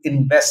get to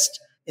invest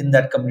in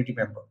that community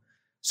member.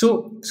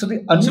 So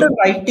the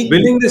underwriting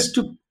willingness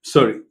to,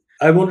 sorry,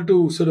 I wanted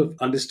to sort of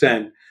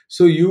understand.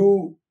 So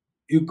you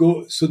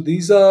go, so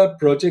these are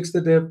projects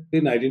that have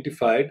been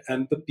identified,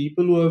 and the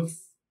people who have,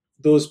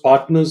 those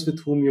partners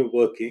with whom you're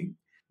working,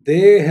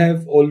 they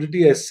have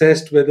already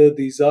assessed whether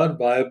these are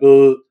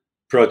viable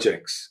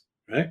projects,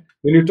 right?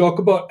 When you talk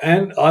about,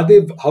 and are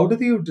they, how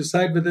do you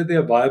decide whether they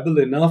are viable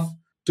enough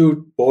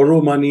to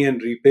borrow money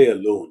and repay a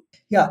loan?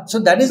 Yeah, so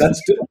that is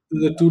That's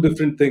the two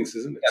different things,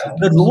 isn't it? yeah,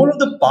 the role of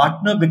the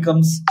partner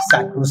becomes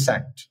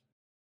sacrosanct,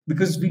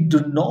 because we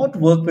do not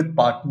work with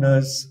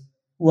partners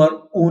who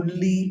are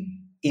only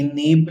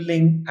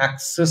enabling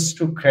access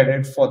to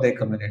credit for their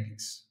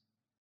communities.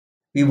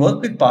 We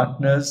work with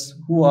partners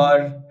who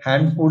are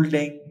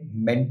handholding,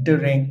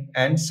 mentoring,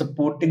 and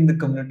supporting the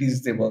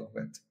communities they work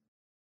with.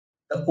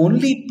 The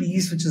only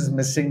piece which is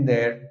missing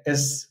there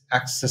is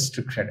access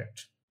to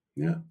credit.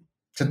 Yeah.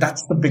 So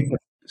that's the big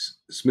difference.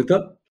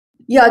 Smita?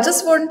 Yeah, I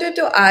just wanted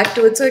to add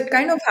to it. So it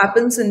kind of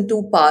happens in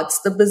two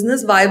parts. The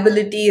business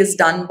viability is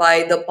done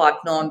by the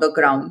partner on the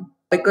ground,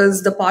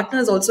 because the partner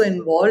is also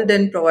involved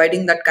in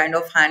providing that kind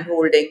of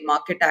hand-holding,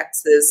 market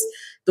access,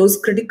 those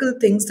critical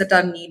things that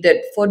are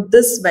needed for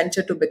this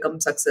venture to become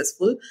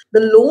successful.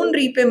 The loan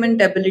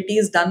repayment ability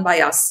is done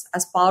by us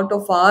as part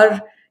of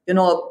our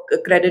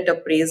credit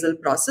appraisal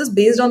process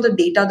based on the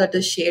data that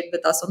is shared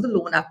with us on the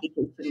loan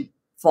application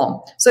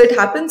form. So it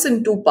happens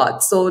in two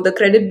parts. So the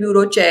credit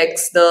bureau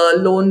checks, the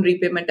loan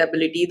repayment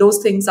ability,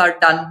 those things are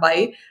done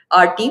by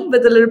our team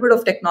with a little bit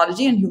of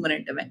technology and human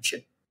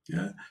intervention.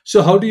 Yeah.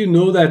 So how do you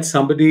know that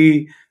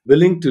somebody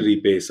willing to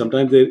repay?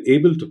 Sometimes they're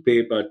able to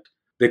pay, but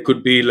there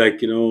could be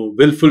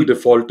willful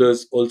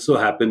defaulters also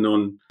happen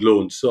on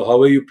loans. So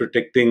how are you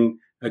protecting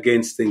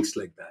against things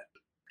like that?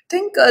 I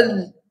think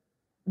a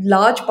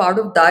large part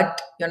of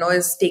that,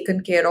 is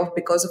taken care of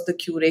because of the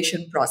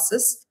curation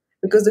process.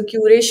 Because the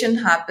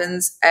curation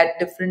happens at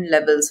different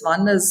levels.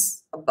 One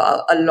is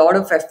about a lot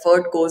of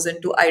effort goes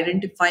into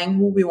identifying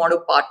who we want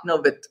to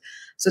partner with.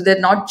 So they're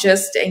not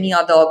just any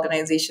other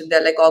organization.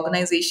 They're like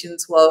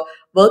organizations who are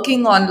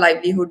working on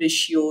livelihood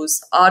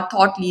issues, are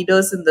thought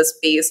leaders in the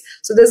space.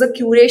 So there's a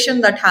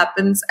curation that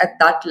happens at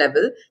that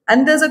level.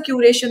 And there's a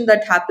curation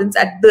that happens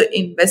at the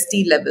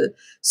investee level.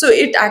 So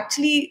it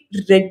actually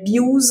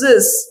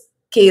reduces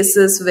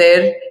cases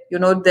where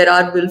there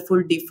are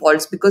willful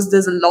defaults, because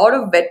there's a lot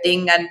of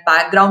vetting and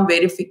background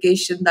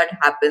verification that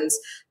happens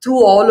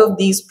through all of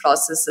these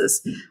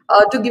processes.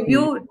 To give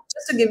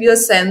you a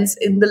sense,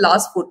 in the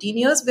last 14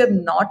 years we have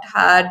not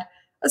had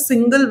a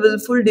single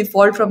willful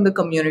default from the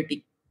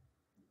community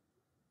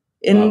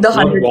in the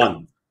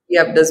 100 we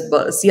have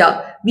disbursed.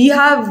 Yeah, we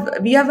have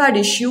had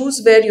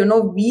issues where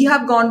we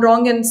have gone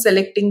wrong in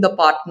selecting the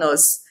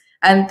partners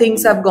and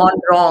things have gone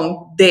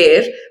wrong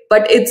there,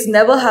 but it's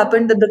never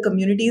happened that the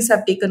communities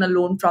have taken a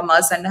loan from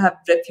us and have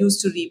refused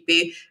to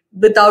repay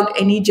without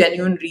any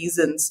genuine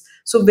reasons.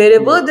 So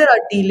wherever there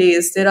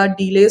are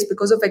delays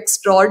because of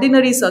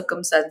extraordinary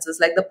circumstances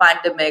like the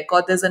pandemic,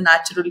 or there's a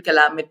natural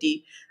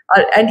calamity.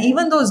 And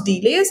even those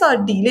delays are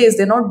delays,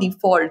 they're not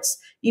defaults.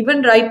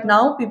 Even right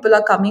now, people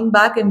are coming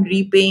back and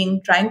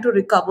repaying, trying to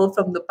recover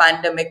from the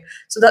pandemic.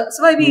 So that's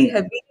why we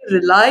heavily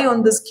rely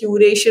on this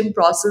curation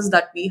process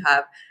that we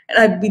have. And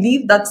I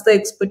believe that's the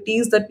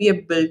expertise that we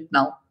have built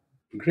now.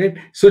 Great.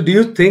 So do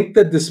you think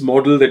that this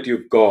model that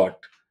you've got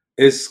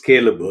is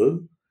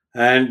scalable?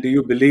 And do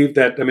you believe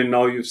that,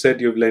 now you've said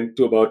you've lent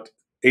to about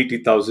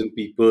 80,000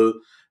 people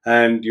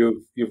and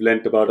you've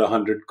lent about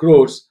 100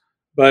 crores,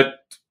 but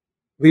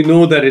we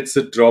know that it's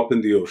a drop in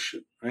the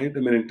ocean, right?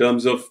 In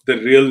terms of the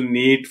real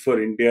need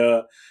for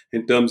India,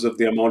 in terms of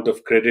the amount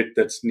of credit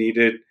that's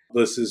needed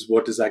versus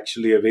what is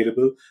actually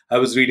available. I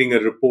was reading a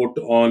report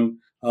on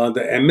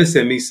the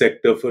MSME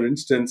sector, for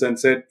instance, and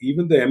said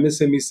even the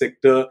MSME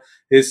sector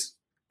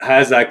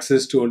has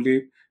access to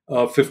only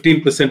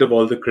 15% of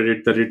all the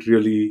credit that it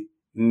really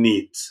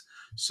needs.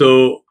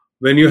 So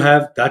when you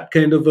have that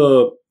kind of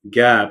a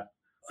gap,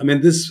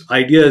 this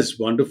idea is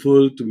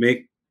wonderful to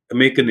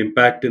make an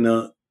impact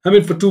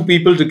for two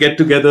people to get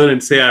together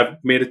and say, I've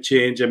made a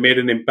change, I made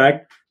an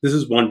impact. This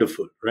is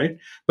wonderful, right?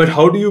 But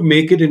how do you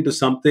make it into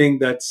something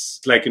that's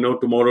like,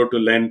 tomorrow to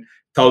lend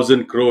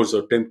 1,000 crores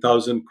or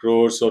 10,000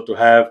 crores, or to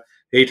have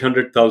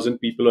 800,000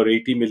 people or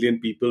 80 million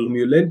people whom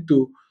you lend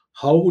to?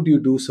 How would you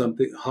do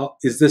something? How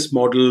is this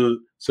model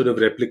sort of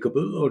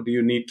replicable, or do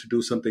you need to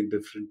do something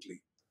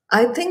differently?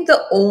 I think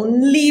the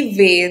only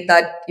way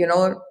that,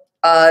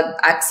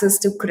 access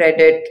to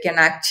credit can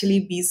actually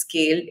be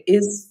scaled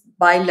is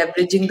by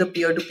leveraging the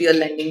peer-to-peer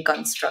lending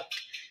construct.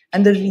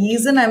 And the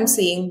reason I'm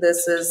saying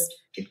this is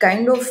it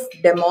kind of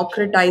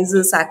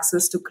democratizes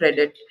access to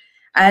credit.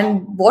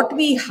 And what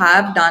we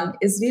have done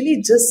is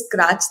really just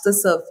scratch the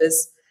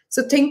surface.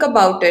 So think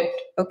about it.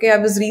 Okay, I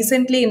was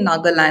recently in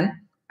Nagaland,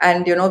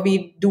 and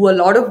we do a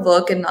lot of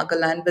work in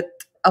Nagaland with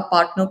a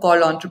partner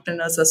called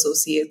Entrepreneurs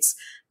Associates.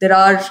 There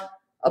are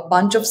a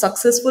bunch of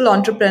successful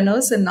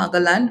entrepreneurs in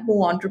Nagaland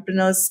who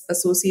Entrepreneurs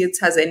Associates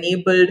has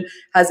enabled,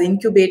 has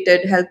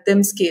incubated, helped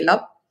them scale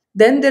up.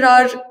 Then there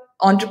are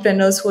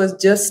entrepreneurs who are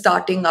just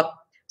starting up.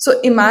 So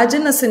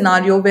imagine a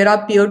scenario where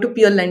our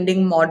peer-to-peer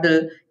lending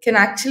model can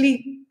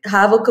actually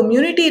have a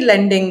community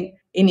lending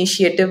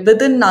initiative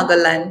within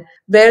Nagaland,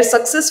 where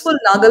successful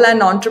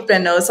Nagaland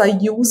entrepreneurs are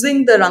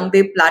using the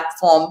RangDe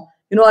platform,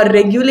 a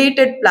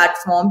regulated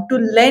platform, to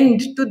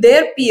lend to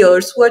their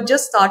peers who are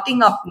just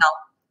starting up now.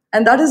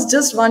 And that is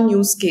just one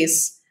use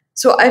case.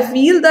 So I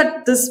feel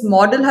that this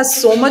model has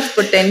so much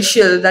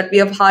potential that we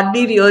have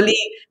hardly really,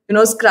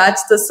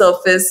 scratched the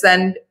surface,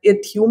 and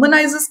it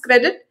humanizes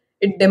credit,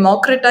 it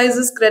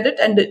democratizes credit,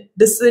 and it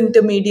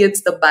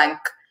disintermediates the bank.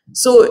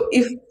 So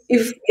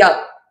if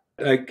yeah.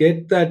 I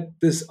get that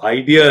this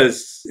idea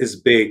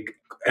is big,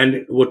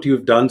 and what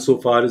you've done so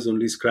far is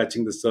only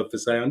scratching the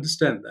surface. I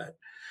understand that.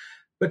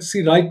 But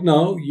see, right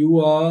now,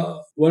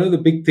 one of the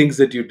big things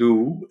that you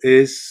do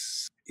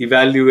is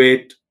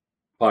evaluate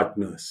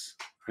partners,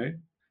 right?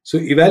 So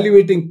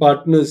evaluating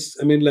partners,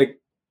 I mean, like,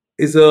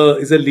 is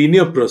a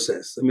linear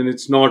process. I mean,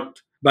 it's not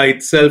by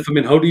itself. I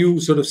mean, how do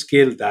you sort of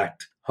scale that?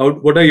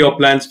 What are your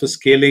plans for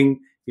scaling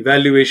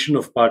evaluation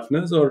of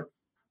partners, or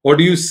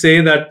do you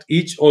say that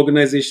each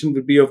organization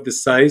would be of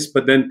this size,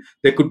 but then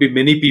there could be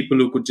many people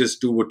who could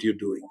just do what you're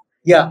doing?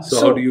 Yeah.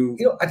 So how do you?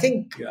 I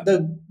think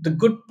the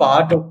good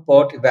part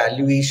about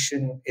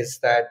evaluation is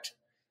that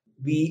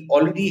we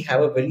already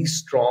have a very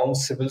strong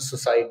civil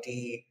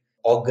society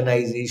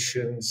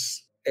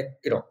organizations,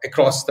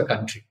 across the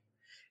country.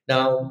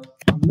 Now,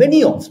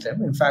 many of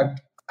them, in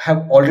fact,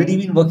 have already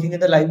been working in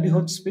the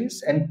livelihood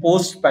space, and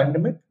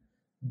post-pandemic,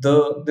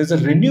 there's a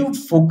renewed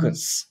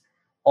focus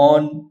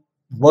on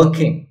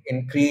working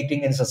in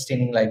creating and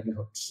sustaining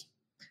livelihoods.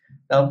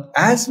 Now,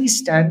 as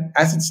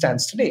it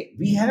stands today,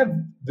 we have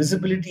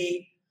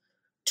visibility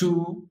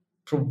to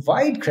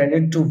provide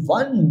credit to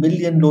 1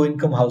 million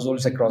low-income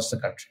households across the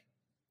country.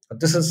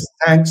 This is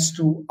thanks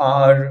to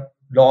our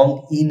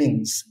long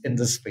innings in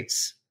this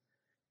space.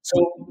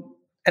 So,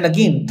 and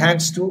again,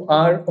 thanks to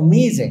our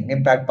amazing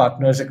impact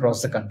partners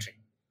across the country.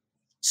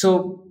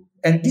 So,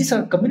 and these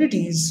are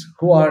communities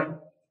who are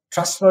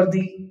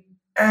trustworthy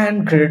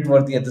and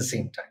creditworthy at the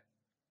same time.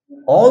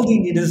 All they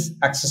need is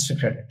access to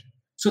credit.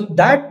 So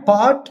that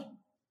part,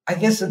 I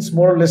guess it's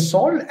more or less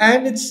solved,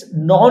 and it's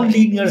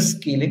non-linear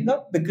scaling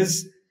up,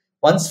 because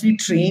once we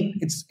train,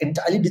 it's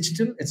entirely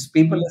digital, it's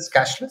paperless,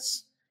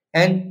 cashless,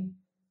 and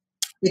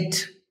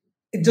it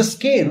it just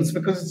scales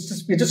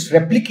because we're just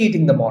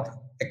replicating the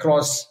model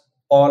across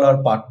all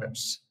our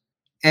partners.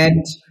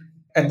 And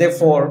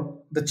therefore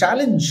the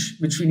challenge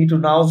which we need to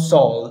now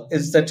solve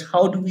is that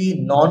how do we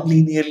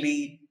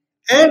non-linearly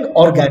and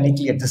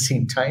organically at the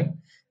same time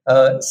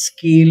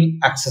scale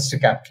access to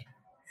capital.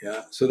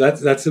 Yeah, so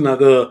that's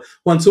another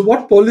one. So,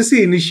 what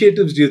policy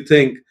initiatives do you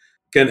think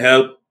can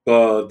help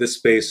this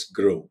space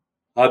grow?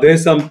 Are there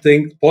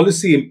something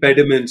policy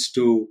impediments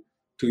to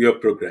your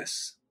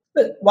progress?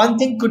 Well, one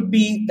thing could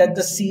be that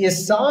the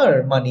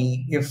CSR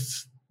money,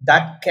 if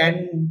that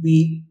can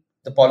be,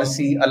 the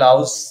policy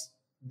allows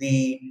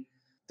the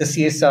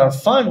CSR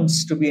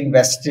funds to be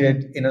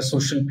invested in a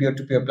social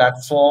peer-to-peer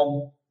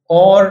platform,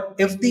 or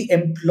if the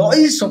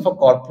employees of a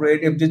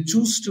corporate, if they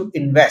choose to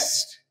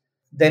invest,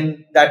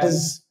 then that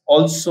is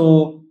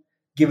also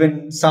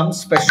given some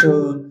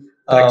special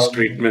Tax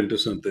treatment or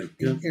something.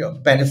 Yeah.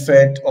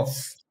 benefit of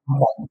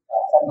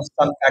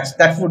some tax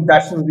that would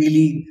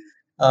really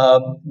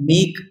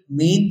make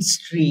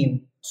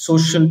mainstream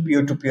social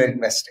peer-to-peer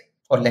investing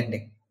or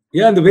lending.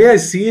 Yeah, and the way I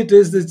see it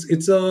is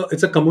it's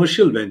a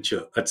commercial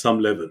venture at some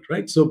level,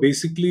 right? So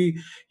basically,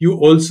 you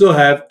also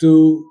have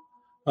to,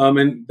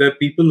 and there are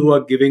people who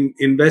are giving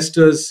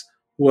investors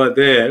who are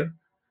there,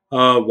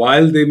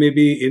 while they may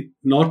be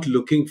not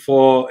looking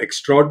for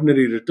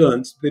extraordinary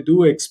returns, they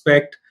do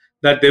expect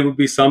that there would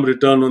be some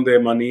return on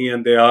their money,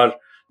 and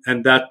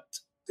that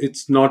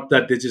it's not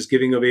that they're just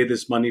giving away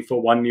this money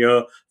for 1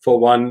 year for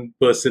one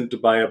person to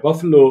buy a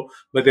buffalo,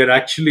 but they're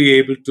actually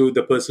able to.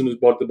 The person who's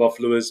bought the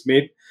buffalo has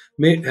made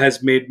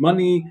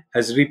money,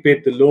 has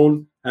repaid the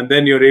loan, and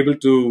then you're able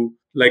to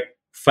like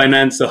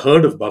finance a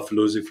herd of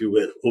buffaloes, if you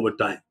will, over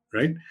time,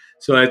 right?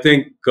 So I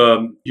think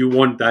you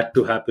want that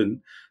to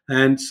happen,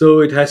 and so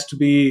it has to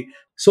be.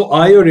 So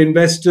are your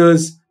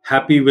investors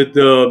happy with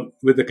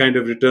the kind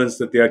of returns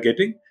that they are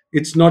getting?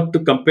 It's not to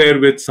compare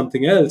with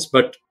something else,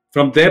 but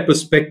from their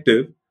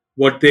perspective,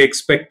 what they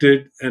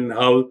expected and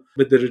how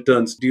with the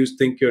returns. Do you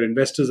think your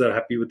investors are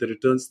happy with the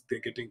returns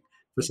they're getting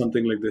for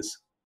something like this?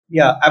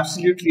 Yeah,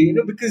 absolutely.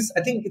 Because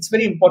I think it's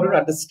very important to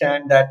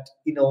understand that,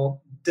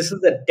 this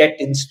is a debt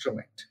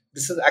instrument.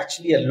 This is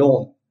actually a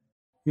loan.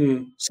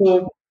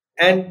 So,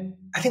 and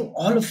I think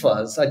all of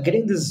us are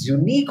getting this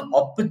unique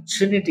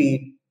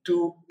opportunity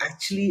to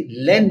actually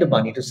lend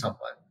money to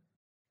someone.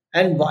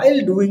 And while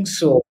doing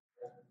so,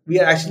 we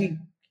are actually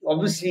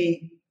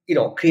obviously,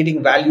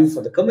 creating value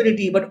for the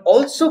community, but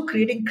also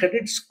creating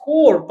credit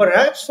score,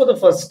 perhaps for the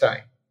first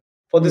time,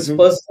 for this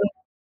person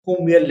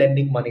whom we are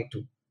lending money to.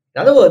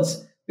 In other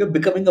words, we are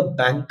becoming a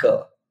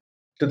banker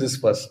to this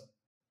person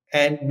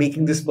and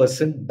making this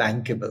person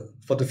bankable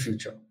for the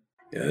future.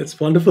 Yeah, that's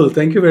wonderful.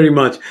 Thank you very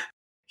much.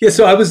 Yeah,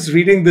 so I was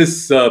reading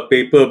this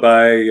paper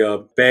by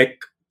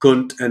Beck,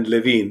 Kunt, and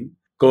Levine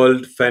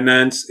called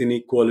Finance,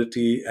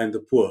 Inequality, and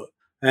the Poor.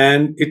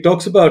 And it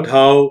talks about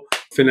how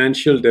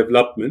financial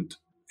development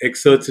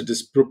exerts a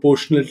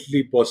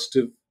disproportionately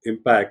positive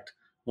impact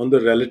on the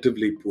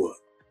relatively poor.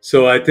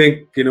 So I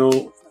think,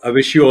 I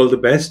wish you all the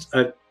best,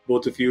 at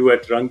both of you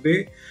at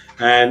RangDe,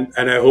 and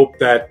I hope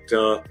that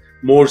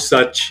more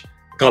such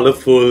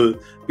colorful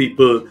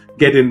people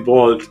get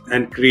involved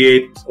and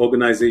create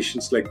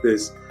organizations like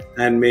this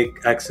and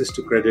make access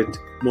to credit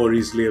more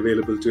easily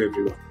available to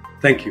everyone.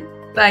 Thank you.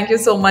 Thank you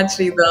so much,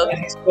 Sridhar.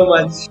 Thank you so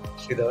much,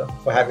 Sridhar,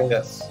 for having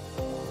us.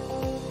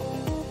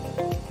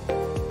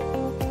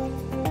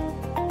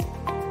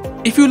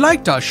 If you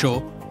liked our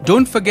show,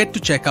 don't forget to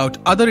check out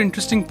other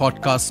interesting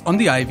podcasts on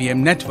the IVM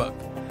network.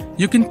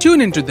 You can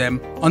tune into them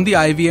on the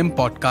IVM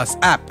Podcast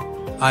app,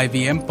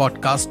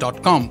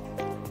 ivmpodcast.com,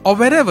 or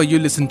wherever you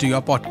listen to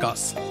your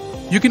podcasts.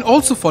 You can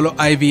also follow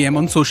IVM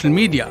on social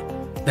media.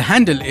 The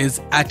handle is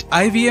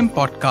 @IVM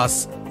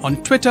Podcasts on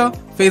Twitter,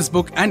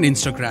 Facebook, and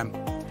Instagram.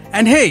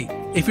 And hey,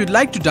 if you'd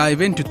like to dive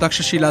into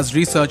Takshashila's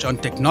research on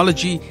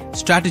technology,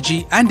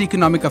 strategy, and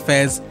economic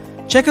affairs,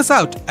 check us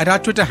out at our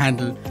Twitter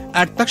handle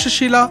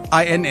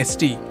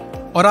 @TakshashilaINST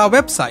or our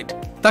website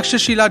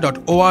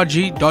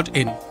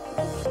takshashila.org.in.